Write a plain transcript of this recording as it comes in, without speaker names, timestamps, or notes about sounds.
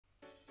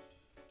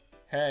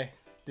Hey,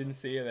 didn't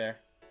see you there.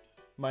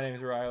 My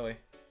name's Riley.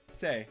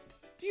 Say,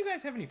 do you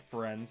guys have any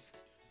friends?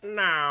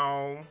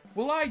 No.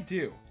 Well, I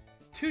do.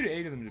 2 to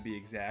 8 of them to be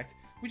exact,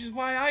 which is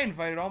why I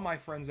invited all my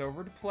friends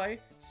over to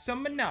play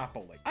some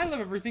Monopoly. I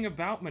love everything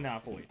about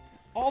Monopoly.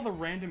 All the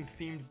random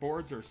themed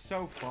boards are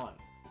so fun.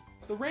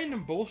 The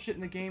random bullshit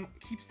in the game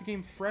keeps the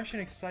game fresh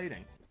and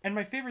exciting. And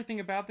my favorite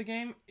thing about the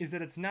game is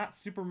that it's not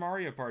Super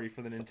Mario Party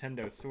for the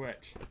Nintendo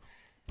Switch.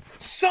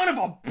 Son of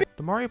a bitch!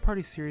 The Mario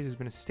Party series has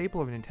been a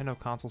staple of a Nintendo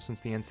console since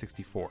the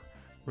N64.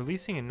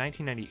 Releasing in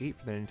 1998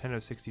 for the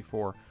Nintendo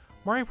 64,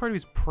 Mario Party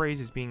was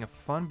praised as being a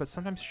fun but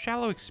sometimes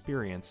shallow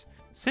experience.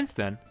 Since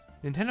then,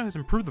 Nintendo has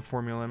improved the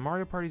formula and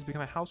Mario Party has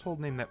become a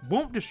household name that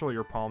won't destroy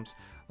your palms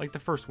like the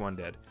first one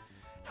did.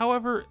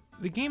 However,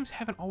 the games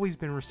haven't always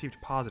been received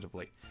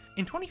positively.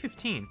 In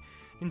 2015,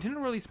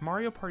 Nintendo released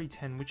Mario Party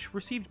 10, which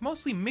received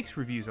mostly mixed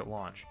reviews at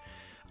launch.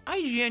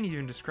 IGN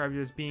even described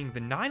it as being the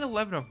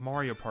 9/11 of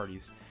Mario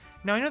parties.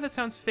 Now, I know that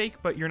sounds fake,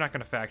 but you're not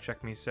going to fact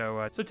check me,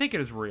 so take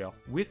it as real.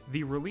 With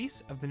the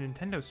release of the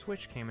Nintendo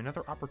Switch came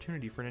another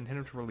opportunity for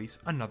Nintendo to release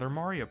another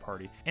Mario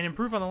Party, and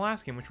improve on the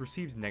last game, which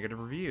received negative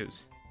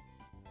reviews.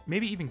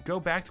 Maybe even go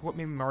back to what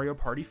made Mario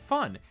Party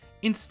fun.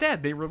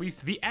 Instead, they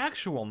released the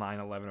actual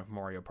 9/11 of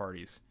Mario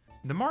parties.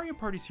 The Mario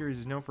Party series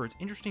is known for its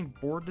interesting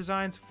board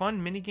designs, fun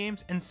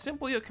minigames, and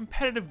simply a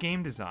competitive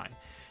game design.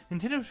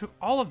 Nintendo took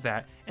all of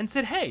that and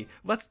said, hey,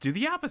 let's do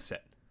the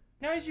opposite.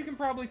 Now, as you can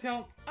probably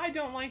tell, I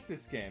don't like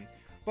this game,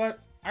 but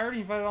I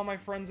already invited all my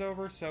friends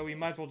over, so we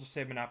might as well just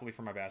save Monopoly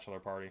for my bachelor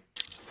party.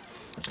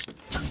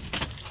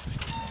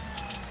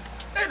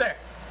 Hey there.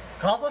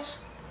 Call us?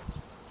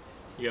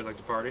 You guys like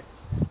to party?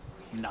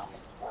 No.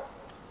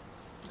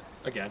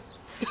 Again.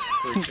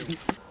 3, 2.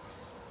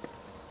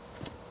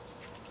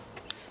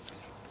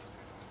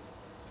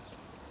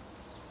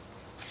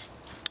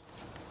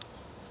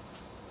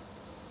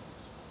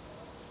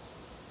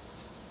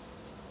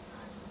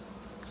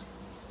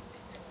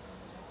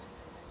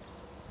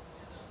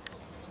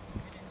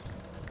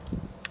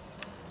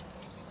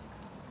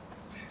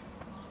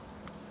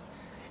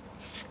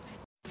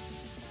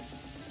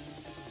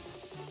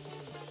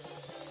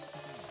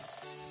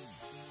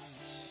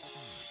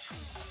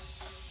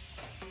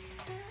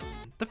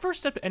 The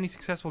first step to any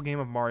successful game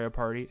of Mario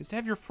Party is to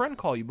have your friend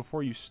call you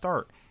before you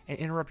start and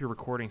interrupt your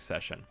recording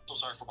session. So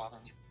sorry for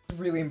bothering you.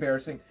 Really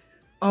embarrassing.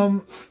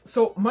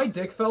 So my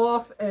dick fell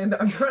off and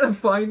I'm trying to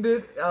find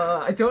it.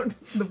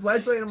 The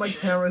flashlight on my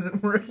camera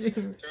isn't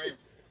working.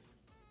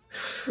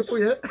 Kareem. Oh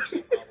yeah?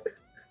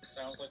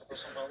 Sounds like a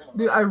personal problem.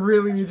 Dude, I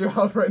really need your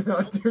help right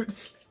now, dude.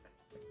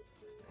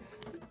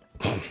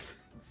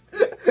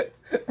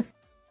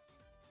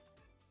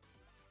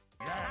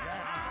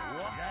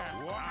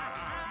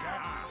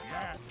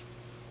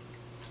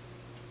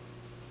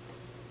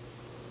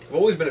 I've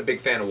always been a big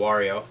fan of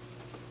Wario.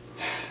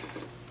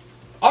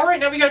 Alright,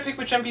 now we gotta pick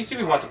which NPC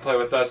we want to play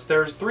with us.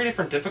 There's 3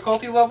 different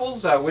difficulty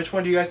levels. Which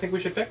one do you guys think we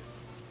should pick?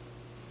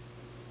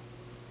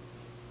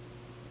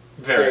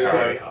 Very hard.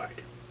 Very hard.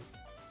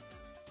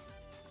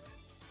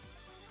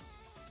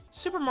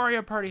 Super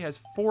Mario Party has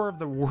 4 of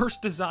the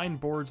worst designed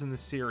boards in the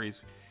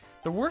series.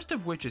 The worst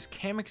of which is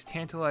Kamek's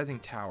Tantalizing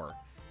Tower.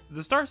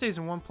 The star stays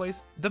in one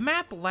place. The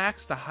map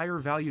lacks the higher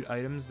valued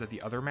items that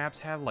the other maps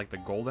have, like the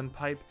Golden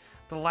Pipe.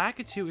 The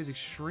Lakitu is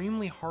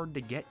extremely hard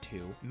to get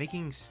to,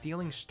 making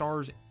stealing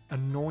stars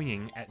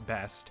annoying at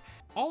best.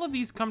 All of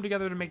these come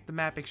together to make the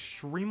map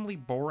extremely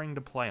boring to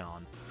play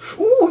on.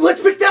 Ooh,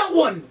 let's pick that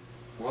one!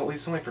 Well, at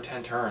least only for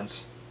 10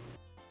 turns.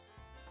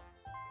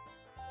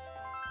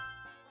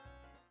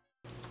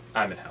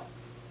 I'm in hell.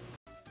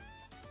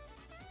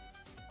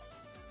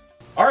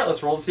 Alright,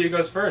 let's roll to see who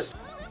goes first.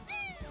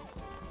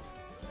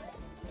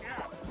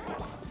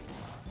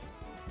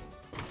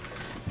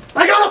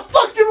 I got a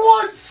fucking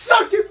one!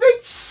 Suck it,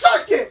 bitch!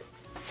 Suck it!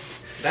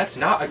 That's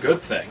not a good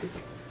thing.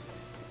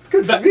 It's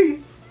good for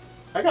me.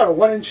 I got a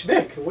 1-inch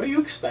dick. What do you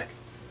expect?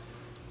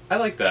 I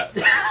like that.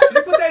 Can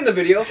you put that in the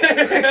video?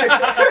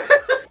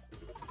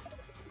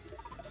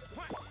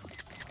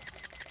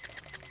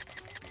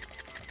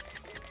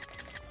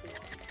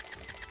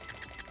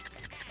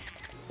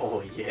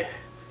 Oh yeah.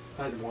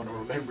 I want to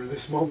remember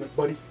this moment,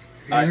 buddy.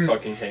 I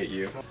fucking hate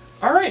you.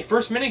 Alright,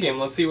 first minigame,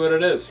 let's see what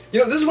it is. You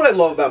know, this is what I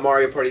love about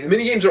Mario Party. The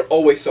minigames are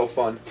always so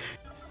fun.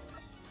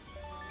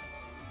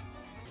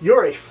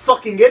 You're a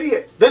fucking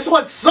idiot. This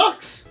one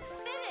sucks!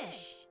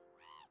 Finish!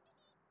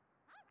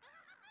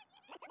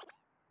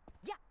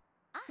 Yeah.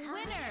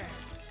 Winner!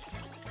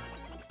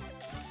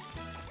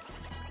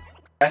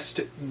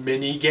 Best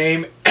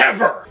minigame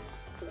ever!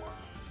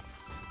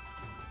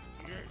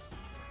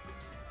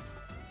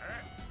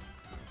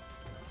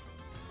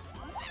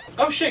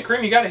 Oh shit,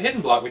 Kareem, you got a hidden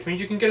block, which means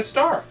you can get a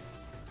star.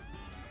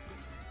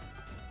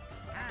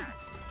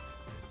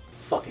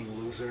 Fucking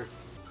loser.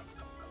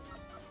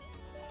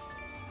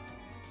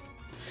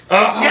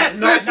 Yes,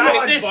 this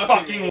one! this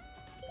fucking.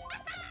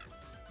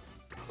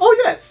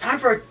 Oh yeah, it's time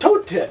for a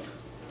toad tip.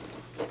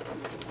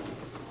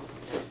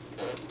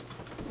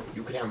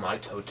 You could have my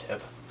toe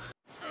tip.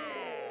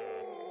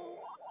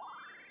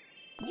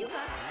 You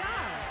got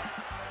stars.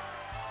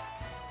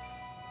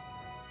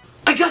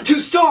 got 2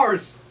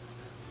 stars!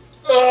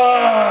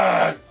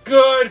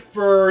 Good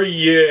for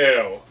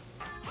you.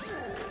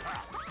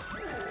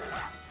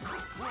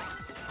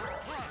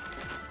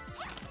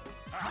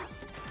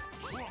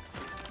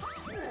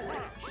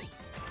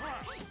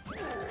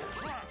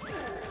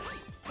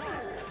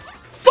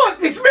 Fuck,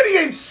 this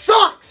minigame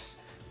sucks!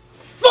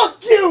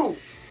 Fuck you!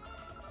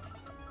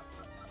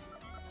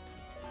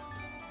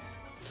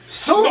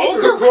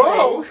 Soaker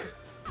Croak?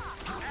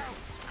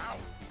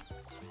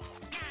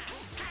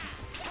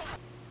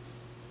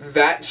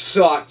 That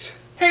sucked.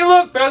 Hey,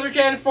 look, Bowser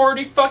can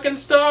 40 fucking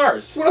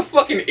stars. What a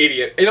fucking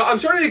idiot. You know, I'm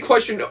starting to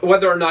question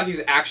whether or not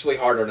he's actually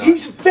hard or not.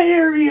 He's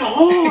very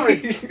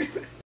hard!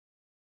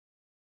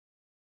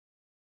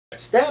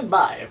 Stand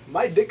by.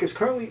 My dick is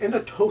currently in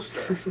a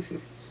toaster.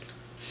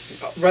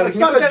 Riley, It's can you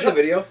not put a that in the jo-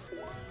 video?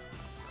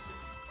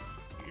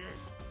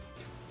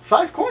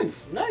 5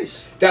 coins.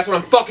 Nice. That's what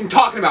I'm fucking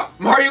talking about.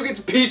 Mario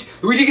gets Peach,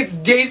 Luigi gets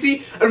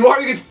Daisy, and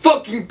Mario gets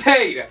fucking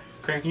paid.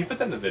 Kareem, can you put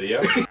that in the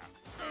video?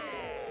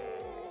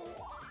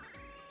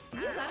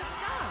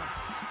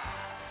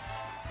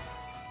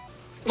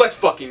 Let's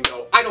fucking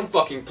go. I don't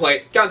fucking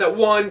play. Count that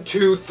 1,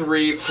 2,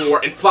 3,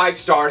 4, and 5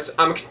 stars.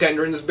 I'm a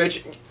contender in this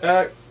bitch. You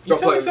Go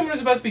sound play. like someone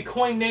who's about to be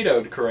coin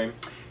NATO'd, Kareem. You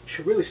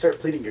should really start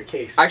pleading your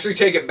case. I actually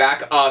take it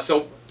back.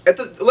 So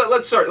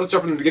let's start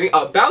from the beginning.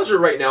 Bowser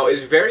right now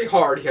is very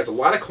hard. He has a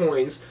lot of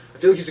coins. I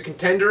feel like he's a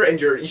contender, and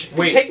you should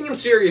be taking him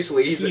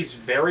seriously. He's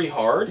very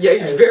hard? Yeah,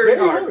 he's it's very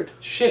hard.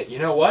 Shit, you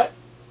know what?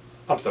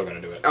 I'm still gonna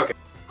do it. Okay.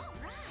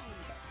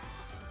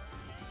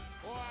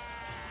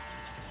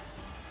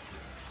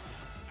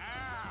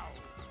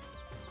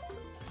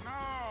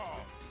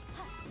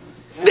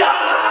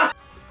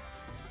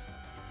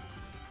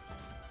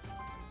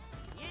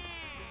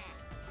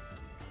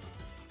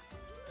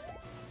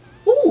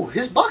 Ooh,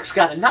 his box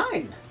got a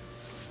 9.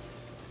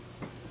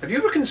 Have you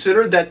ever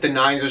considered that the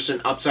 9 is just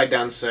an upside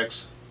down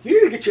 6? You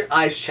need to get your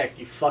eyes checked,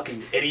 you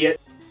fucking idiot.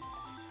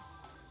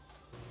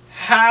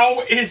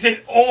 How is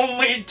it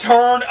only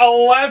turn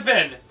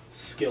 11?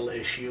 Skill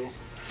issue.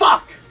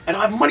 Fuck! I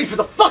don't have money for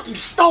the fucking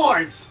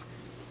stars!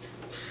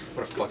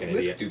 What a fucking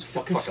This idiot. dude's He's a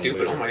fucking stupid.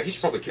 loser. Oh my, he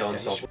should probably kill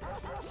himself.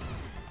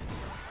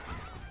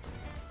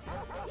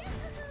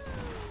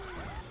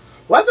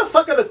 Why the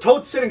fuck are the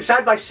toads sitting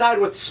side by side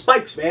with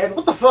spikes, man?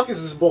 What the fuck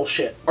is this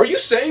bullshit? Are you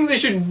saying they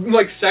should,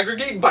 like,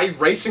 segregate by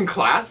race and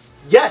class?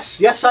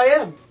 Yes, yes I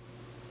am.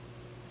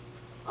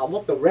 I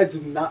want the reds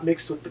and not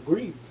mixed with the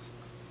greens.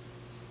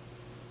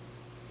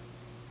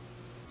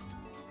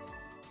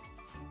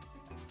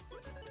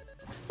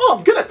 Oh,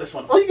 I'm good at this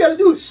one. All you gotta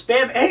do is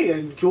spam A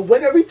and you'll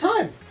win every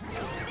time.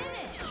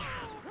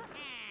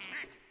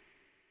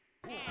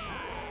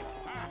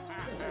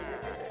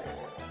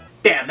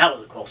 Damn, that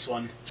was a close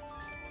one.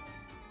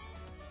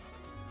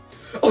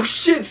 Oh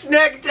shit,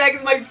 Snack Attack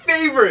is my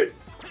favorite!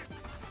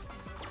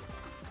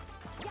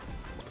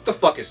 What the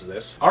fuck is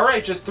this?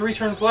 Alright, just 3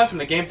 turns left and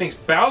the game thinks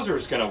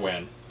Bowser's gonna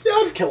win. Yeah,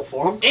 I'd kill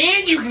for him.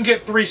 And you can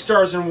get 3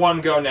 stars in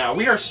one go now.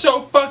 We are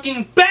so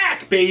fucking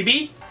back,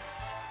 baby!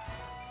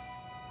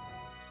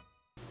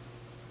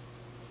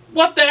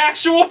 What the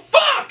actual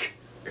fuck?!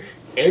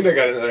 And I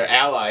got another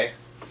ally.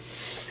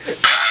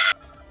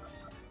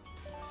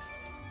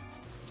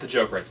 The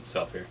joke writes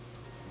itself here.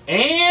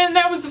 And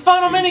that was the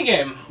final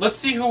minigame. Let's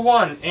see who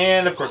won.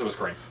 And of course it was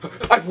Kareem.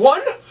 I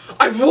won?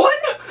 I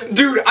won?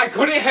 Dude, I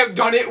couldn't have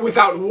done it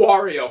without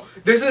Wario.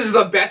 This is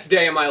the best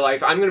day of my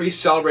life. I'm gonna be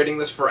celebrating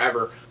this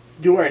forever.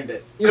 You earned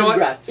it. You know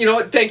Congrats. what? You know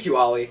what? Thank you,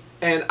 Ollie.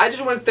 And I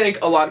just want to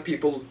thank a lot of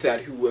people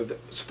who have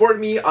supported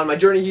me on my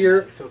journey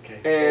here. It's okay.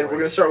 And we're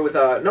gonna start with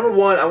number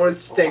 1. I want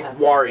to thank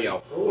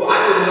Wario.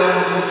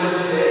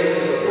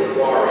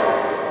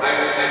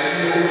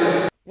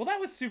 Well, that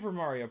was Super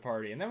Mario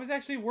Party, and that was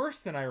actually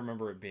worse than I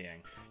remember it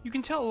being. You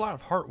can tell a lot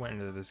of heart went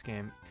into this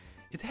game.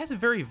 It has a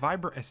very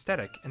vibrant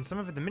aesthetic, and some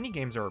of the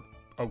minigames are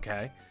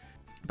okay.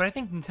 But I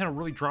think Nintendo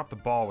really dropped the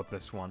ball with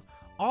this one.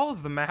 All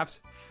of the maps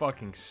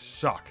fucking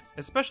suck,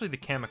 especially the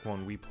Kamek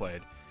one we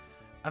played.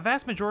 A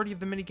vast majority of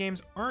the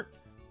minigames aren't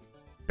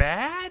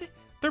bad,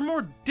 they're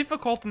more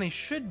difficult than they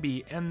should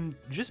be, and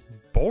just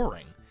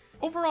boring.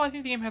 Overall, I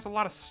think the game has a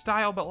lot of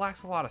style, but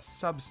lacks a lot of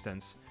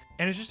substance,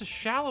 and it's just a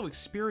shallow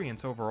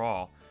experience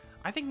overall.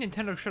 I think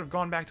Nintendo should have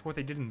gone back to what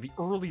they did in the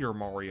earlier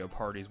Mario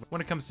parties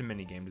when it comes to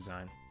minigame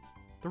design.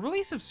 The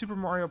release of Super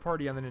Mario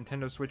Party on the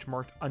Nintendo Switch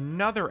marked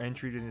another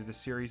entry into the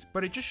series,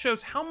 but it just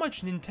shows how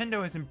much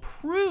Nintendo has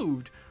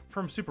improved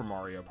from Super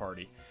Mario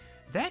Party.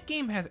 That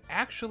game has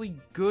actually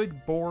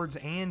good boards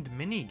and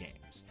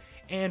minigames,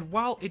 and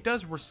while it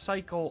does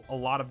recycle a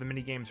lot of the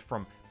minigames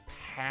from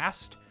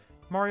past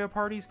Mario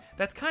parties,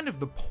 that's kind of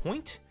the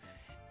point,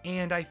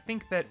 and I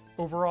think that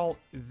overall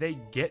they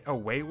get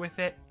away with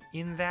it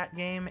in that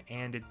game,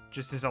 and it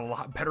just is a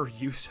lot better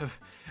use of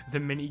the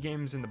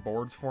minigames and the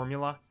boards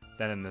formula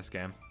than in this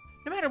game.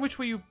 No matter which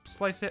way you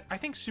slice it, I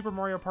think Super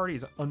Mario Party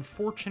is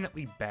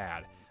unfortunately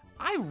bad.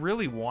 I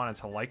really wanted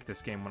to like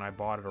this game when I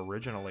bought it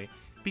originally,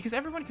 because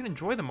everyone can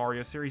enjoy the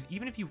Mario series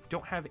even if you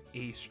don't have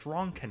a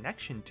strong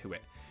connection to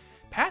it.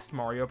 Past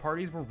Mario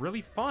parties were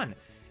really fun,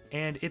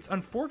 and it's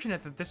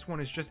unfortunate that this one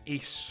is just a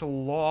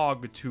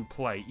slog to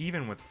play,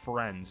 even with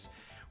friends.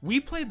 We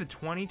played the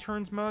 20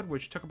 turns mode,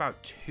 which took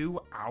about 2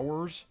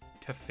 hours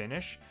to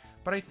finish,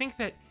 but I think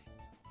that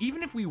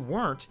even if we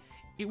weren't,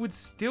 it would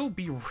still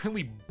be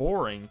really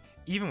boring,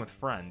 even with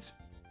friends.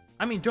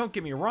 I mean, don't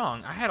get me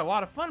wrong, I had a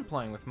lot of fun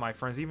playing with my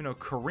friends, even though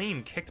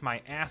Kareem kicked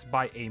my ass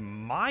by a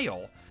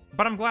mile,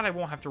 but I'm glad I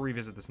won't have to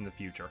revisit this in the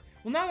future.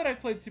 Well, now that I've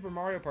played Super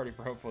Mario Party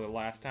for hopefully the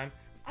last time,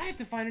 I have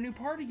to find a new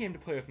party game to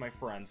play with my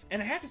friends, and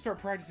I have to start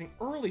practicing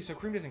early so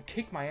Kareem doesn't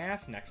kick my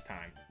ass next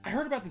time. I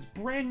heard about this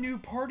brand new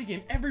party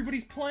game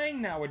everybody's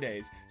playing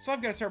nowadays, so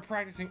I've got to start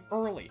practicing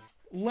early.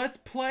 Let's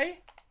play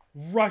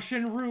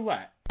Russian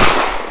Roulette.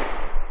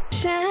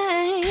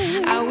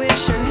 Shine.